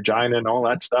 Edmonton, Regina, and all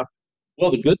that stuff?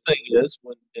 Well, the good thing is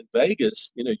when in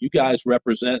Vegas, you guys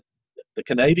represent the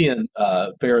Canadian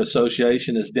Fair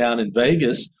Association is down in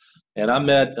Vegas. And I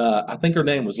met, I think her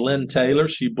name was Lynn Taylor.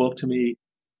 She booked me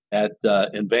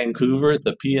in Vancouver at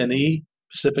the PNE,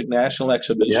 Pacific National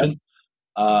Exhibition.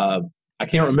 Yep. I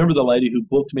can't remember the lady who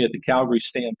booked me at the Calgary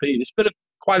Stampede. It's been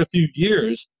quite a few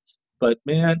years, but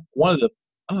man,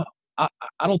 I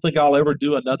don't think I'll ever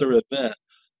do another event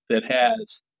that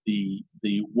has the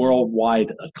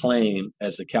worldwide acclaim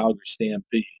as the Calgary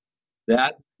Stampede.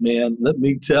 That, man, let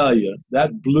me tell you,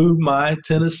 that blew my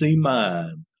Tennessee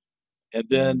mind. And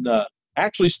then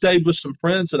actually stayed with some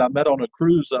friends that I met on a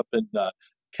cruise up in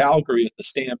Calgary at the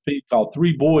Stampede called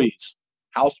Three Boys,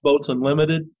 Houseboats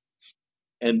Unlimited.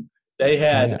 And they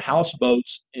had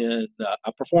houseboats I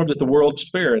performed at the World's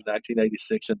Fair in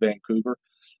 1986 in Vancouver.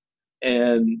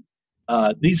 And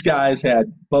these guys had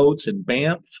boats in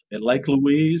Banff and Lake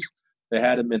Louise. They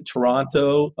had them in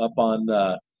Toronto up on,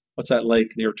 what's that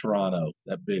lake near Toronto,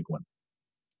 that big one?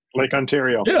 Lake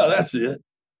Ontario. Yeah, that's it.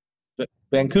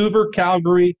 Vancouver,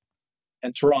 Calgary,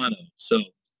 and Toronto. So,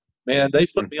 man, they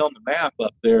put me on the map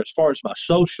up there as far as my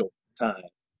social time.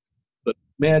 But,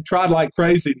 man, tried like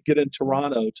crazy to get in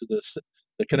Toronto to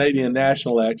the Canadian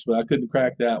National Expo. I couldn't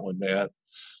crack that one, man.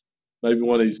 Maybe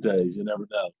one of these days. You never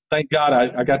know. Thank God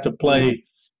I got to play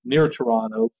near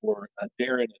Toronto for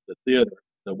Darren at the theater,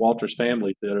 the Walters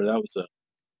Family Theater. That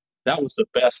was the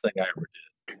best thing I ever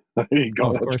did. There you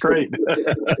go. That's great.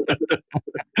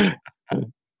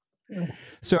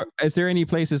 So is there any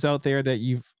places out there that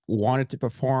you've wanted to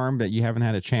perform that you haven't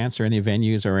had a chance, or any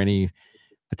venues or any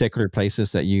particular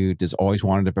places that you just always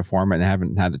wanted to perform and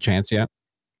haven't had the chance yet?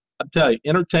 I'll tell you,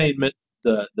 entertainment,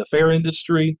 the fair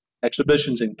industry,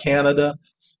 exhibitions in Canada,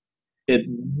 it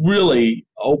really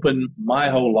opened my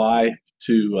whole life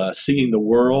to seeing the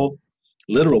world,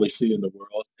 literally seeing the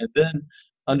world, and then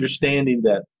understanding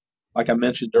that, like I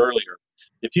mentioned earlier,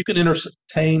 if you can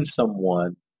entertain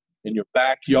someone in your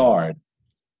backyard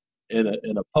in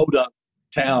a podunk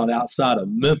town outside of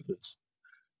Memphis,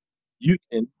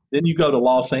 then you go to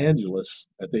Los Angeles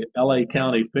at the LA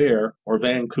County Fair or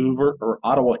Vancouver or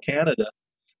Ottawa, Canada,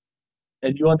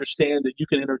 and you understand that you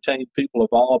can entertain people of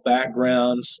all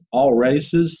backgrounds, all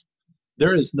races,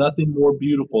 there is nothing more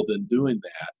beautiful than doing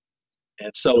that.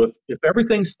 And so if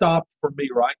everything stopped for me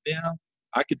right now,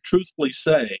 I could truthfully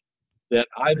say that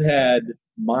I've had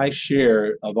my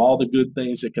share of all the good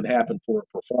things that can happen for a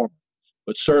performer.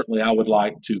 But certainly I would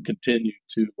like to continue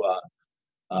to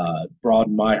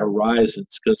broaden my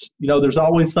horizons, because, there's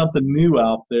always something new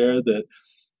out there that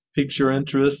piques your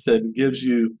interest and gives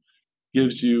you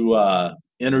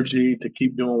energy to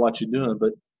keep doing what you're doing.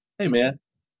 But hey, man,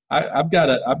 I've got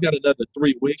another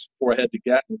 3 weeks before I head to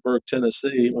Gatlinburg,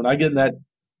 Tennessee. When I get in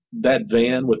that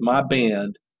van with my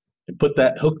band and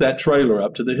hook that trailer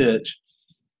up to the hitch,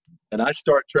 and I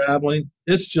start traveling,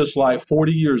 it's just like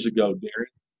 40 years ago,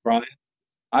 Brian.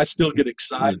 I still get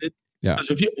excited. Yeah.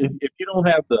 Because if you don't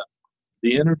have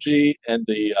the energy and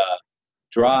the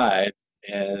drive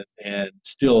and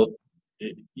still,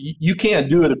 you can't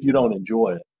do it if you don't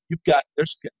enjoy it.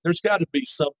 There's got to be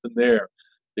something there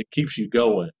that keeps you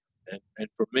going. And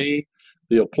for me,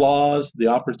 the applause, the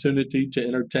opportunity to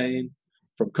entertain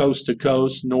from coast to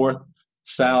coast, north,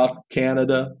 south,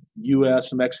 Canada,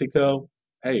 U.S., Mexico.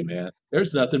 Hey, man,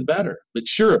 there's nothing better. But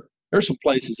sure, there's some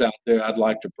places out there I'd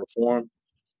like to perform.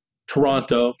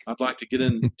 Toronto, I'd like to get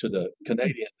into the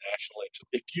Canadian National League.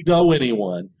 If you know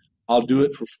anyone, I'll do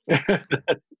it for free.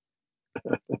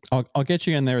 I'll get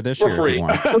you in there this year for free. if you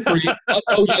want. For free.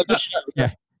 Oh yeah, this year.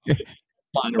 Yeah.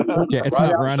 Yeah, it's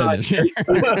right not running this year.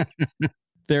 Gate.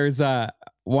 There's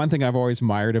one thing I've always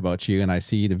admired about you, and I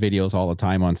see the videos all the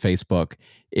time on Facebook,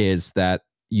 is that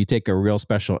you take a real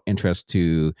special interest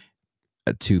to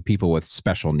people with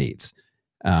special needs.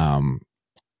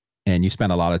 And you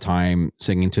spend a lot of time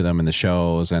singing to them in the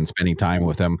shows and spending time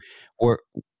with them.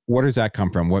 Where does that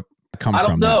come from? What comes from? I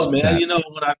don't know, man.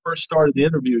 When I first started the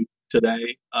interview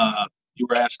today, you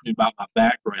were asking me about my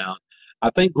background. I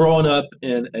think growing up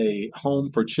in a home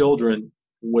for children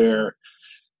where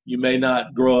you may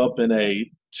not grow up in a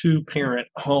 2-parent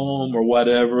home or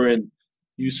whatever, and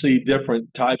you see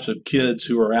different types of kids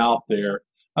who are out there.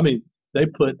 I mean, they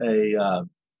put a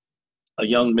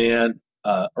young man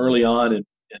early on at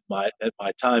my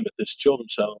time at this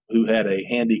children's home who had a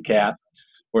handicap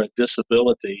or a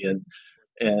disability,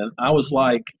 and I was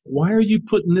like, why are you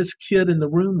putting this kid in the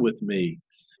room with me?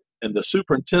 And the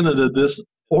superintendent of this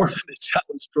orphanage I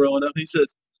was growing up, he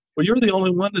says, well, you're the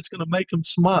only one that's going to make him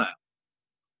smile.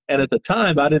 And at the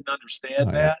time, I didn't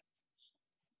understand that.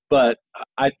 But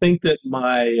I think that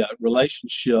my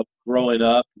relationship growing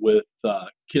up with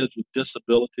kids with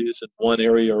disabilities in one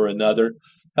area or another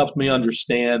helped me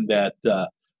understand that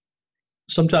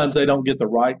sometimes they don't get the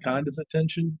right kind of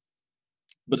attention.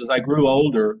 But as I grew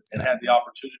older and had the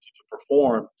opportunity to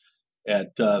perform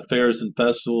at fairs and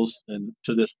festivals, and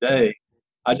to this day,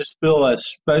 I just feel a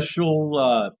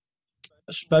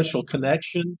special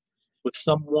connection with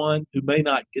someone who may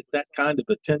not get that kind of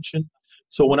attention.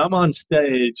 So when I'm on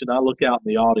stage and I look out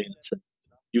in the audience, and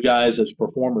you guys as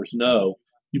performers know,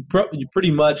 you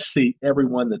pretty much see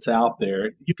everyone that's out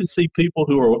there. You can see people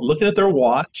who are looking at their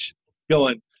watch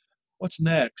going, what's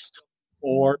next?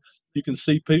 Or you can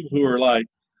see people who are like,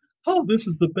 oh, this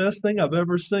is the best thing I've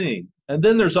ever seen. And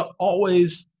then there's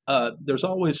always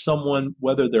someone,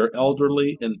 whether they're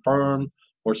elderly, infirm,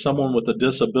 or someone with a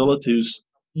disability, who's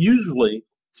usually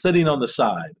sitting on the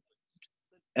side.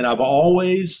 And I've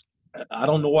always, I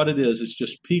don't know what it is, it's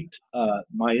just piqued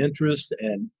my interest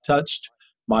and touched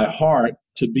my heart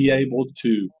to be able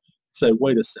to say,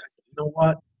 wait a second, you know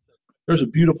what? There's a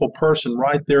beautiful person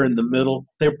right there in the middle.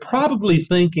 They're probably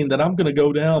thinking that I'm going to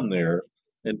go down there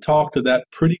and talk to that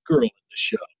pretty girl in the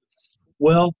show.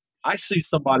 Well, I see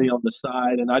somebody on the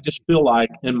side, and I just feel like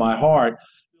in my heart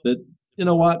that, you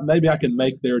know what, maybe I can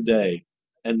make their day.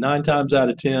 And 9 times out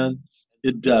of 10,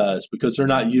 it does, because they're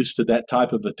not used to that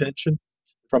type of attention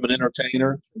from an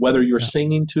entertainer, whether you're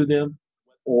singing to them,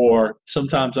 or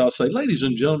sometimes I'll say, ladies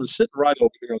and gentlemen, sit right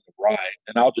over here on the right,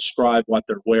 and I'll describe what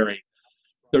they're wearing.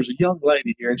 There's a young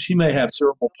lady here, and she may have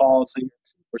cerebral palsy,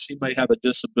 or she may have a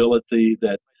disability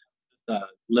that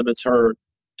limits her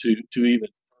to even,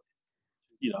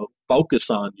 focus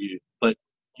on you. But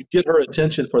you get her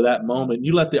attention for that moment.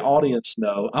 You let the audience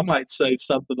know. I might say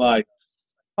something like,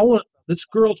 this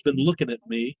girl's been looking at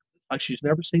me like she's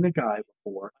never seen a guy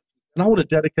before, and I want to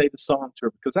dedicate a song to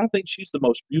her because I think she's the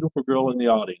most beautiful girl in the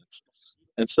audience.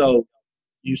 And so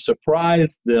you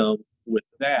surprise them with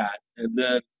that, and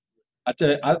then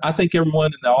I think everyone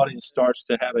in the audience starts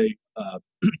to have a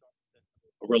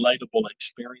relatable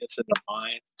experience in their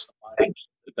mind. Somebody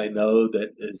that they know that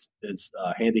is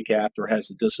handicapped or has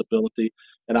a disability,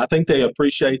 and I think they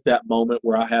appreciate that moment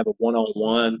where I have a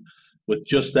one-on-one with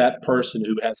just that person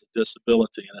who has a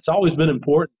disability. And it's always been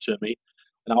important to me,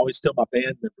 and I always tell my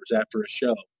band members after a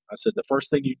show, I said, the first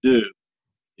thing you do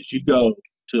is you go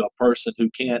to a person who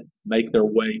can't make their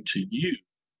way to you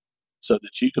so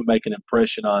that you can make an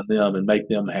impression on them and make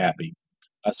them happy.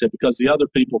 I said, because the other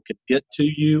people can get to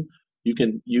you, you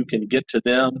can get to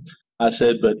them. I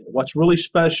said, but what's really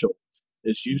special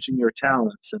is using your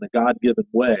talents in a God-given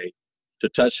way to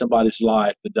touch somebody's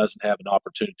life that doesn't have an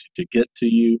opportunity to get to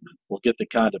you or get the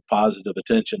kind of positive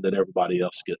attention that everybody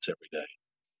else gets every day.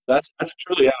 That's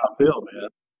truly how I feel, man.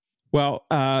 Well,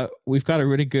 we've got a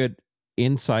really good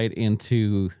insight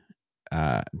into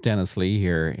Dennis Lee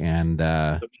here, and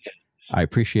I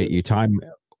appreciate your time.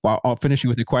 Well, I'll finish you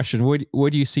with a question. Where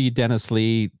do you see Dennis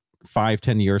Lee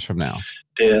 5-10 years from now?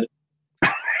 Dead.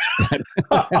 You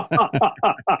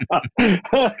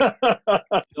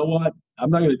know what? I'm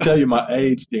not going to tell you my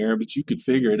age, Darren, but you could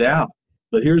figure it out.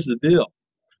 But here's the deal.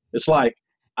 It's like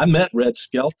I met Red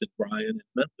Skelton, Brian, in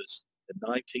Memphis in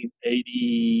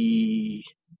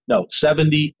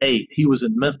 78. He was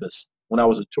in Memphis when I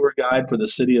was a tour guide for the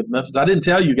city of Memphis. I didn't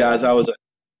tell you guys I was a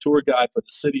tour guide for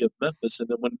the city of Memphis. And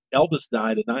then when Elvis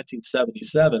died in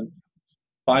 1977,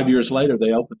 5 years later,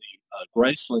 they opened the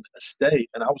Graceland Estate,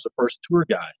 and I was the first tour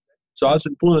guide. So I was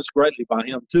influenced greatly by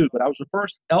him too. But I was the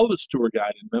first Elvis tour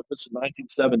guide in Memphis in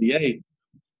 1978,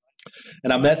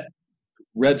 and I met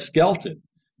Red Skelton,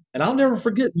 and I'll never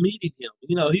forget meeting him.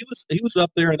 You know, he was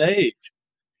up there in age,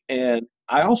 and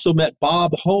I also met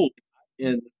Bob Hope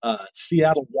in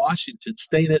Seattle, Washington,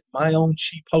 staying at my own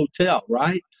cheap hotel,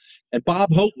 right? And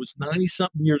Bob Hope was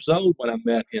 90-something years old when I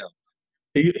met him.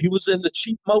 He was in the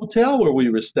cheap motel where we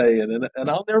were staying, and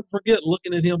I'll never forget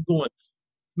looking at him going,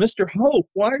 Mr. Hope,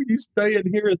 why are you staying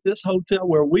here at this hotel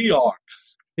where we are?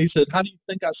 He said, how do you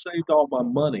think I saved all my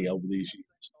money over these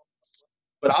years?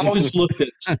 But I always looked at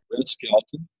Red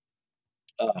Skelton,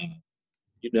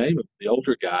 you name it, the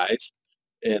older guys,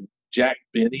 and Jack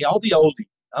Benny, all the oldie.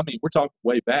 I mean, we're talking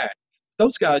way back.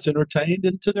 Those guys entertained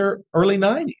into their early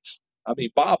 90s. I mean,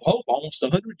 Bob Hope, almost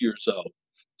 100 years old.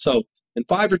 So in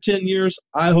 5 or 10 years,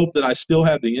 I hope that I still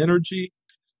have the energy.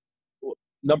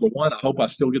 Number one, I hope I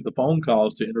still get the phone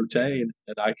calls to entertain,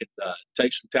 and I can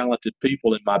take some talented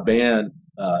people in my band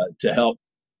to help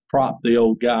prop the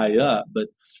old guy up. But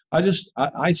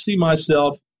I see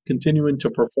myself continuing to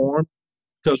perform,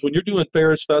 because when you're doing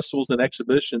fairs, festivals, and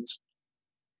exhibitions,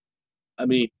 I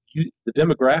mean, the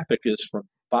demographic is from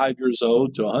 5 years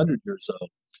old to 100 years old.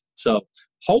 So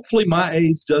hopefully my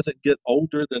age doesn't get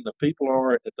older than the people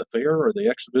are at the fair or the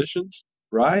exhibitions,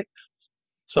 right?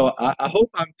 So I hope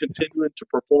I'm continuing to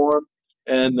perform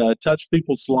and touch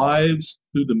people's lives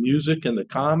through the music and the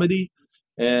comedy,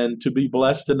 and to be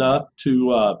blessed enough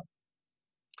to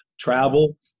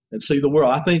travel and see the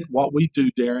world. I think what we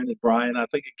do, Darren and Brian, I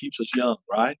think it keeps us young,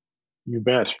 right? You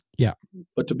bet. Yeah.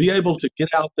 But to be able to get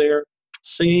out there,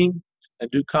 sing, and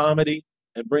do comedy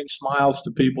and bring smiles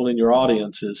to people in your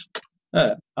audiences,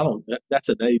 that's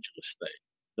an ageless thing,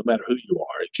 no matter who you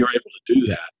are. If you're able to do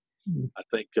that, I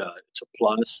think it's a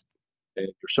plus, and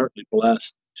you're certainly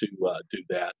blessed to do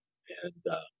that. And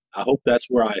I hope that's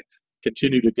where I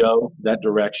continue to go, that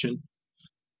direction.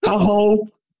 I hope.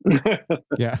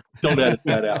 Yeah. Don't edit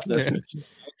that out. That's good.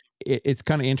 It's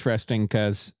kind of interesting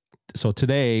because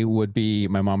today would be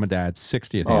my mom and dad's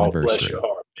 60th anniversary. Bless your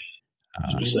heart.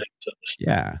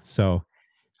 Yeah. So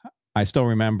I still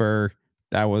remember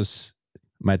that was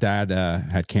my dad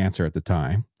had cancer at the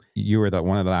time. You were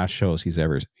one of the last shows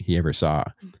he ever saw.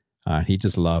 He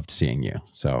just loved seeing you.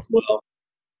 So well,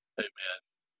 hey man,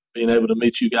 being able to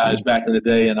meet you guys back in the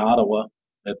day in Ottawa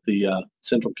at the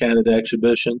Central Canada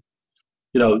exhibition,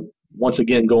 once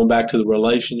again going back to the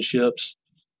relationships,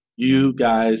 you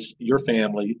guys, your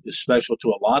family is special to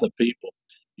a lot of people.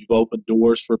 You've opened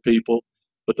doors for people,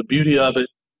 but the beauty of it,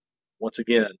 once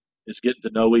again, is getting to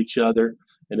know each other,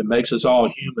 and it makes us all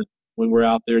human when we're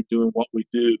out there doing what we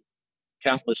do.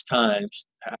 Countless times,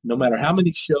 no matter how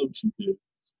many shows you do,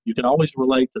 you can always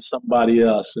relate to somebody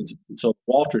else. And so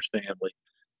Walters family,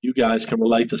 you guys can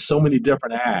relate to so many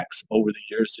different acts over the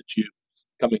years that you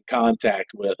come in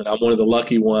contact with. And I'm one of the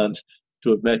lucky ones to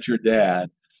have met your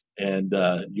dad and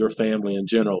your family in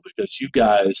general, because you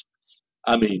guys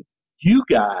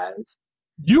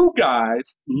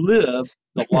live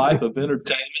the life of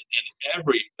entertainment in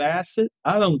every facet.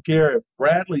 I don't care if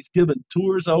Bradley's giving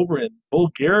tours over in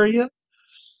Bulgaria,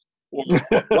 or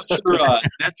what's your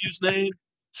nephew's name?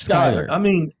 Skyler. I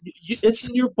mean, it's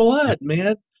in your blood,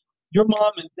 man. Your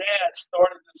mom and dad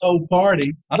started this whole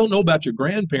party. I don't know about your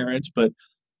grandparents, but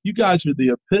you guys are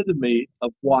the epitome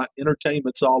of what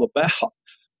entertainment's all about.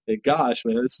 And gosh,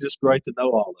 man, it's just great to know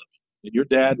all of you. And your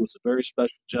dad was a very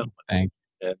special gentleman. Thank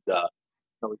you. And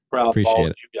I was proud of all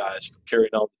of you guys for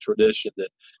carrying on the tradition that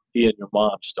he and your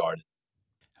mom started.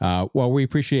 Well, we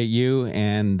appreciate you,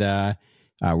 and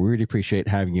we really appreciate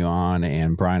having you on.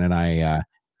 And Brian and I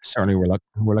certainly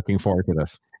we're looking forward to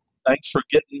this. Thanks for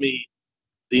getting me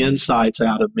the insights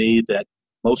out of me that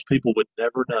most people would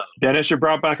never know. Dennis, you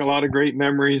brought back a lot of great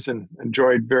memories, and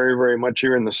enjoyed very, very much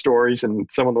hearing the stories and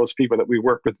some of those people that we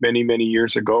worked with many, many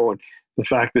years ago, and the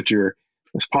fact that you're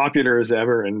as popular as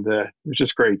ever, and it's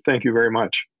just great. Thank you very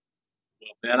much.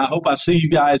 Well, man, I hope I see you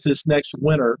guys this next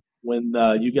winter when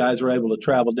you guys are able to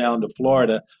travel down to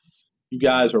Florida. You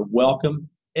guys are welcome.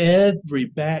 Every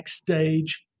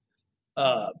backstage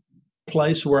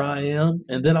place where I am,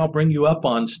 and then I'll bring you up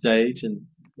on stage, and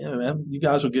man, you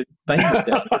guys will get famous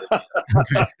down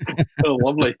here. Oh,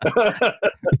 lovely.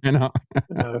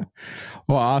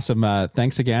 Well, awesome.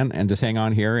 Thanks again, and just hang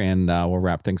on here, and we'll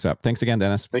wrap things up. Thanks again,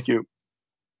 Dennis. Thank you.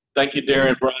 Thank you,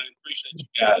 Darren, Brian. Appreciate you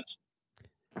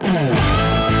guys.